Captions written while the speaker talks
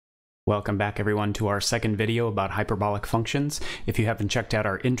Welcome back everyone to our second video about hyperbolic functions. If you haven't checked out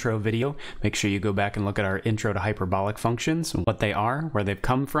our intro video, make sure you go back and look at our intro to hyperbolic functions, what they are, where they've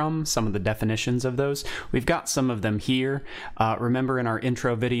come from, some of the definitions of those. We've got some of them here. Remember in our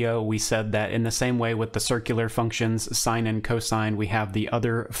intro video we said that in the same way with the circular functions, sine and cosine, we have the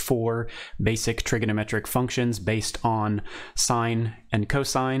other four basic trigonometric functions based on sine and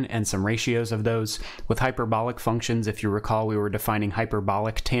cosine and some ratios of those. With hyperbolic functions, if you recall, we were defining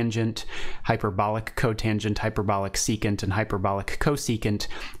hyperbolic tangent, hyperbolic cotangent, hyperbolic secant, and hyperbolic cosecant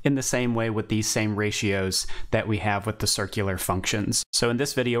in the same way with these same ratios that we have with the circular functions. So in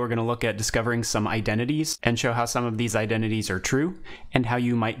this video, we're going to look at discovering some identities and show how some of these identities are true and how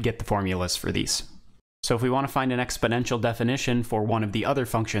you might get the formulas for these. So if we want to find an exponential definition for one of the other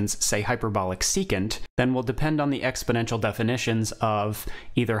functions, say hyperbolic secant, then we'll depend on the exponential definitions of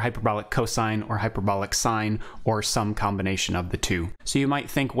either hyperbolic cosine or hyperbolic sine or some combination of the two. So you might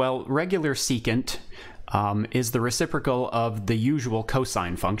think, well, regular secant is the reciprocal of the usual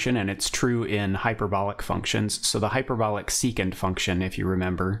cosine function, and it's true in hyperbolic functions. So the hyperbolic secant function, if you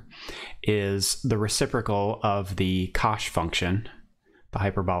remember, is the reciprocal of the cosh function, the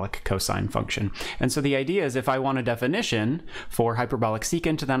hyperbolic cosine function. And so the idea is if I want a definition for hyperbolic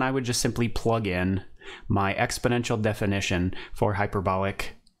secant, then I would just simply plug in my exponential definition for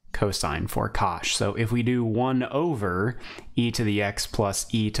hyperbolic cosine, for cosh. So if we do 1 over e to the x plus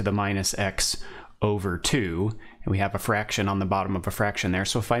e to the minus x over 2, and we have a fraction on the bottom of a fraction there.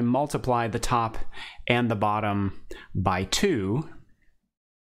 So if I multiply the top and the bottom by 2,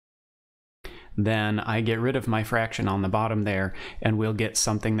 then I get rid of my fraction on the bottom there, and we'll get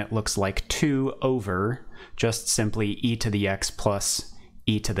something that looks like 2 over just simply e to the x plus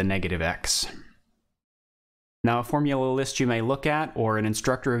e to the negative x. Now, a formula list you may look at, or an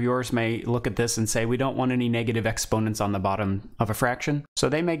instructor of yours may look at this and say, we don't want any negative exponents on the bottom of a fraction. So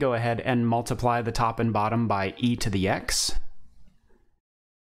they may go ahead and multiply the top and bottom by e to the x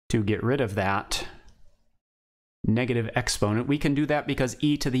to get rid of that negative exponent. We can do that because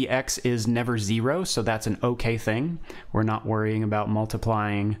e to the x is never 0, so that's an okay thing. We're not worrying about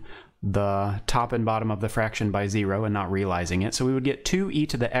multiplying the top and bottom of the fraction by 0 and not realizing it. So we would get 2e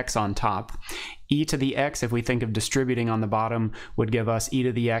to the x on top. E to the x, if we think of distributing on the bottom, would give us e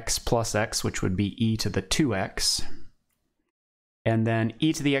to the x plus x, which would be e to the 2x. And then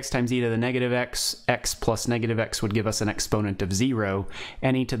e to the x times e to the negative x, x plus negative x would give us an exponent of 0,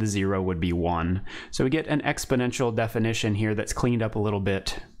 and e to the 0 would be 1. So we get an exponential definition here that's cleaned up a little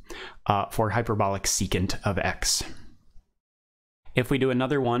bit for hyperbolic secant of x. If we do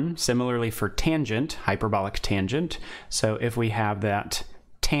another one, similarly for tangent, hyperbolic tangent, so if we have that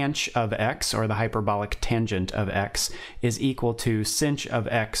tanh of x, or the hyperbolic tangent of x, is equal to sinh of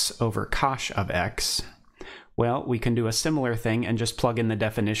x over cosh of x, well, we can do a similar thing and just plug in the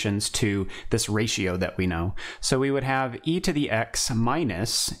definitions to this ratio that we know. So we would have e to the x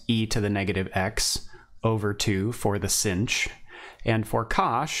minus e to the negative x over 2 for the sinh. And for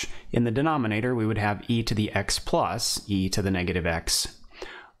cosh, in the denominator, we would have e to the x plus e to the negative x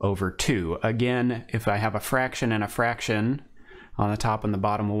over 2. Again, if I have a fraction and a fraction on the top and the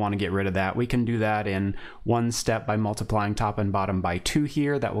bottom, we'll want to get rid of that. We can do that in one step by multiplying top and bottom by 2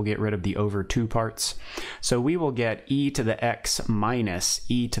 here. That will get rid of the over 2 parts. So we will get e to the x minus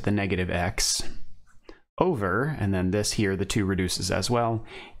e to the negative x over, and then this here, the 2 reduces as well,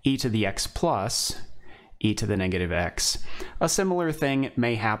 e to the x plus e to the negative x. A similar thing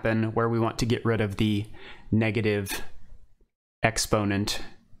may happen where we want to get rid of the negative exponent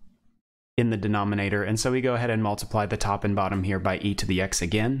in the denominator, and so we go ahead and multiply the top and bottom here by e to the x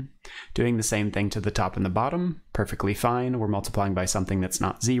again, doing the same thing to the top and the bottom, perfectly fine. We're multiplying by something that's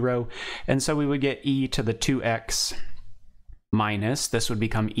not 0, and so we would get e to the 2x minus, this would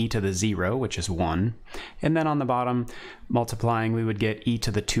become e to the 0, which is 1, and then on the bottom, multiplying, we would get e to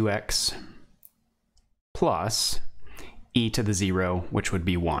the 2x plus e to the 0, which would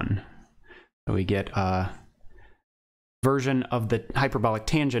be 1. So we get a version of the hyperbolic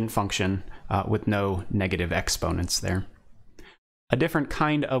tangent function with no negative exponents there. A different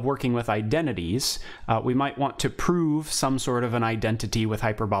kind of working with identities, we might want to prove some sort of an identity with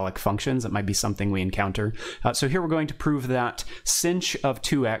hyperbolic functions. That might be something we encounter. So here we're going to prove that sinh of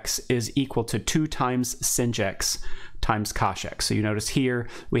 2x is equal to 2 times sinh x times cosh x. So you notice here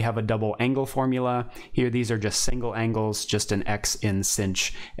we have a double angle formula. Here these are just single angles, just an x in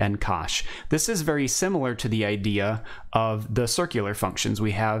sinh and cosh. This is very similar to the idea of the circular functions.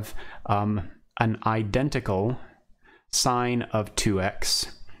 We have an identical sine of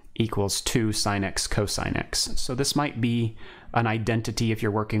 2x equals 2 sine x cosine x. So this might be an identity if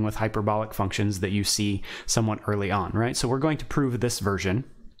you're working with hyperbolic functions that you see somewhat early on, right? So we're going to prove this version.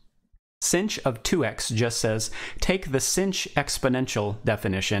 Sinh of 2x just says, take the sinh exponential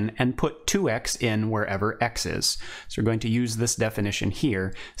definition and put 2x in wherever x is. So we're going to use this definition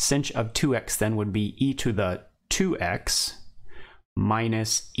here. Sinh of 2x then would be e to the 2x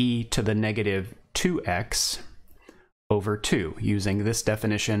minus e to the negative 2x over 2, using this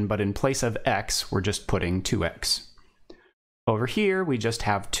definition, but in place of x, we're just putting 2x. Over here, we just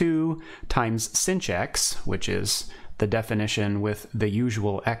have 2 times sinh x, which is the definition with the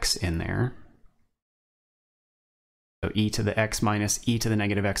usual x in there. So e to the x minus e to the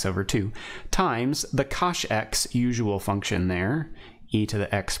negative x over 2, times the cosh x usual function there, e to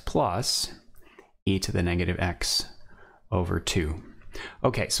the x plus e to the negative x over 2.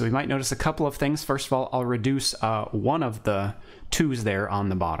 Okay, so we might notice a couple of things. First of all, I'll reduce one of the 2's there on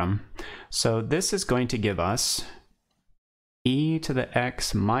the bottom. So this is going to give us e to the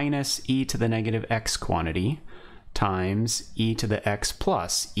x minus e to the negative x quantity times e to the x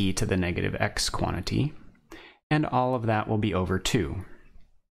plus e to the negative x quantity, and all of that will be over 2.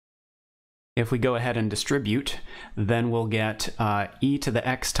 If we go ahead and distribute, then we'll get e to the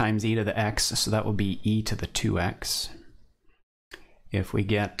x times e to the x, so that will be e to the 2x. If we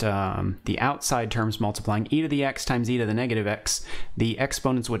get the outside terms multiplying, e to the x times e to the negative x, the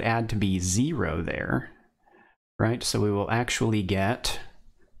exponents would add to be 0 there, right? So we will actually get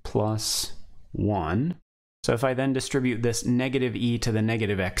plus 1. So if I then distribute this negative e to the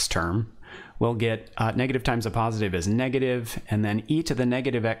negative x term, we'll get negative times a positive is negative, and then e to the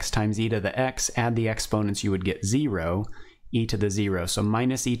negative x times e to the x, add the exponents, you would get 0, e to the 0. So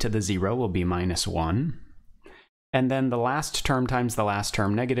minus e to the 0 will be minus 1. And then the last term times the last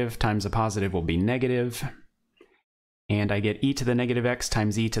term, negative times a positive will be negative. And I get e to the negative x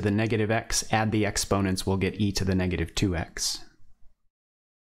times e to the negative x, add the exponents, we'll get e to the negative 2x.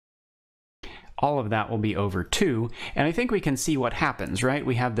 All of that will be over 2, and I think we can see what happens, right?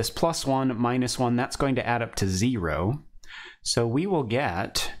 We have this plus 1, minus 1, that's going to add up to 0. So we will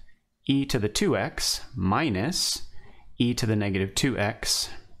get e to the 2x minus e to the negative 2x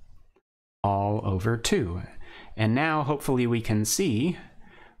all over 2. And now hopefully we can see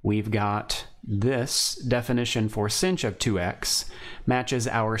we've got this definition for sinh of 2x matches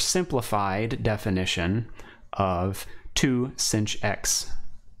our simplified definition of 2 sinh x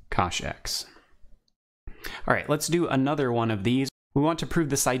cosh x. All right, let's do another one of these. We want to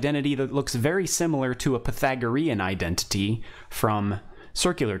prove this identity that looks very similar to a Pythagorean identity from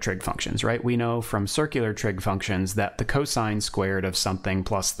circular trig functions, right? We know from circular trig functions that the cosine squared of something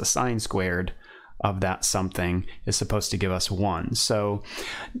plus the sine squared of that something is supposed to give us 1. So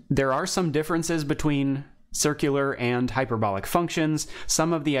there are some differences between circular and hyperbolic functions.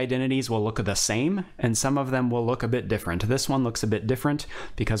 Some of the identities will look the same, and some of them will look a bit different. This one looks a bit different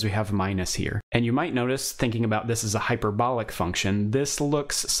because we have minus here. And you might notice, thinking about this as a hyperbolic function, this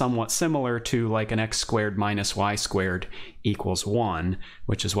looks somewhat similar to like an x squared minus y squared equals 1,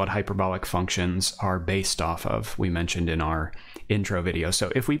 which is what hyperbolic functions are based off of, we mentioned in our intro video. So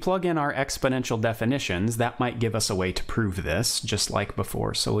if we plug in our exponential definitions, that might give us a way to prove this, just like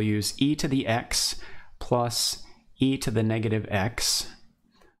before. So we'll use e to the x plus e to the negative x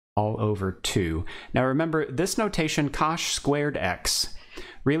all over 2. Now remember, this notation cosh squared x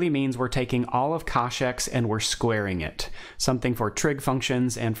really means we're taking all of cosh x and we're squaring it. Something for trig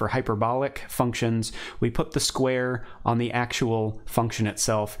functions and for hyperbolic functions, we put the square on the actual function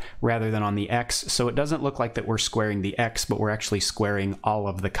itself rather than on the x, so it doesn't look like that we're squaring the x, but we're actually squaring all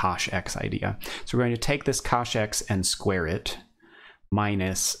of the cosh x idea. So we're going to take this cosh x and square it.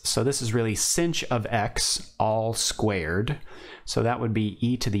 Minus, so this is really sinh of x all squared. So that would be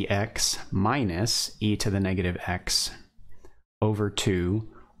e to the x minus e to the negative x over 2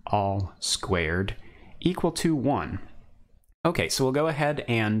 all squared equal to 1. Okay, so we'll go ahead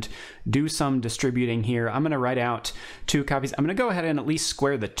and do some distributing here. I'm going to write out 2 copies. I'm going to go ahead and at least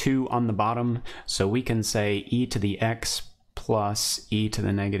square the 2 on the bottom. So we can say e to the x plus e to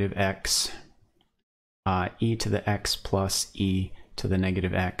the negative x, e to the x plus e to the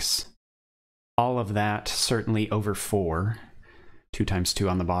negative x. All of that certainly over 4, 2 times 2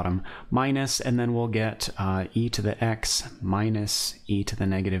 on the bottom, minus, and then we'll get e to the x minus e to the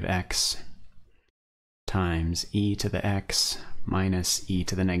negative x times e to the x minus e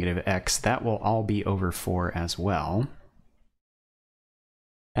to the negative x. That will all be over 4 as well.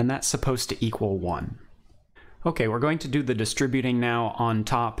 And that's supposed to equal 1. Okay, we're going to do the distributing now on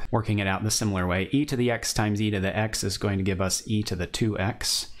top, working it out the similar way. E to the x times e to the x is going to give us e to the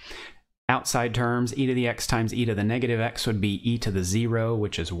 2x. Outside terms, e to the x times e to the negative x would be e to the 0,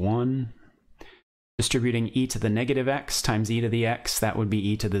 which is 1. Distributing e to the negative x times e to the x, that would be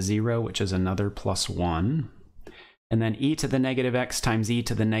e to the 0, which is another plus 1. And then e to the negative x times e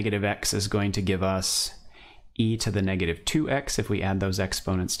to the negative x is going to give us e to the negative 2x if we add those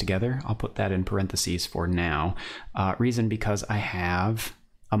exponents together. I'll put that in parentheses for now. Reason because I have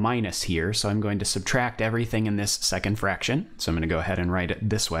a minus here, so I'm going to subtract everything in this second fraction. So I'm going to go ahead and write it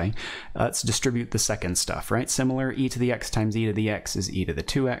this way. Let's distribute the second stuff, right? Similar, e to the x times e to the x is e to the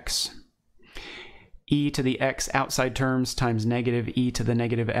 2x. E to the x outside terms times negative e to the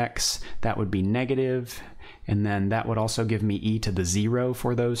negative x, that would be negative. And then that would also give me e to the 0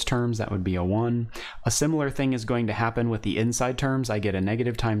 for those terms. That would be a 1. A similar thing is going to happen with the inside terms. I get a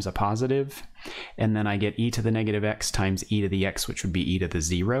negative times a positive, and then I get e to the negative x times e to the x, which would be e to the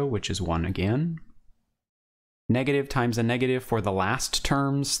 0, which is 1 again. Negative times a negative for the last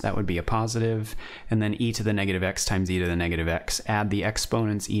terms, that would be a positive, and then e to the negative x times e to the negative x. Add the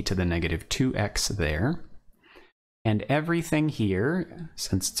exponents e to the negative 2x there. And everything here,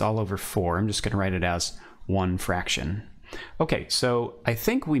 since it's all over 4, I'm just going to write it as one fraction. Okay, so I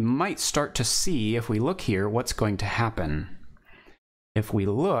think we might start to see, if we look here, what's going to happen. If we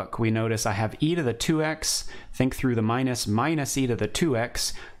look, we notice I have e to the 2x, think through the minus e to the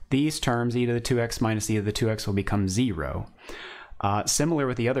 2x. These terms, e to the 2x minus e to the 2x, will become 0. Similar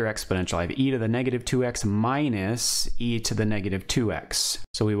with the other exponential, I have e to the negative 2x minus e to the negative 2x.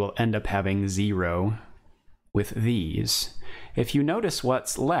 So we will end up having 0 with these. If you notice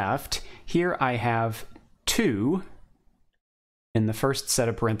what's left, here I have 2 in the first set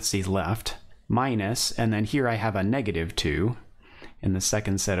of parentheses left, minus, and then here I have a negative 2 in the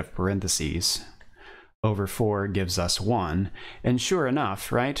second set of parentheses. Over 4 gives us 1. And sure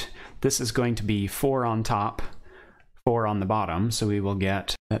enough, right, this is going to be 4 on top, 4 on the bottom, so we will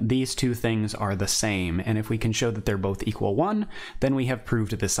get that these two things are the same. And if we can show that they're both equal 1, then we have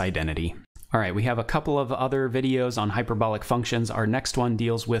proved this identity. All right, we have a couple of other videos on hyperbolic functions. Our next one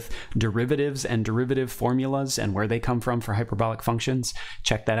deals with derivatives and derivative formulas and where they come from for hyperbolic functions.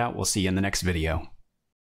 Check that out. We'll see you in the next video.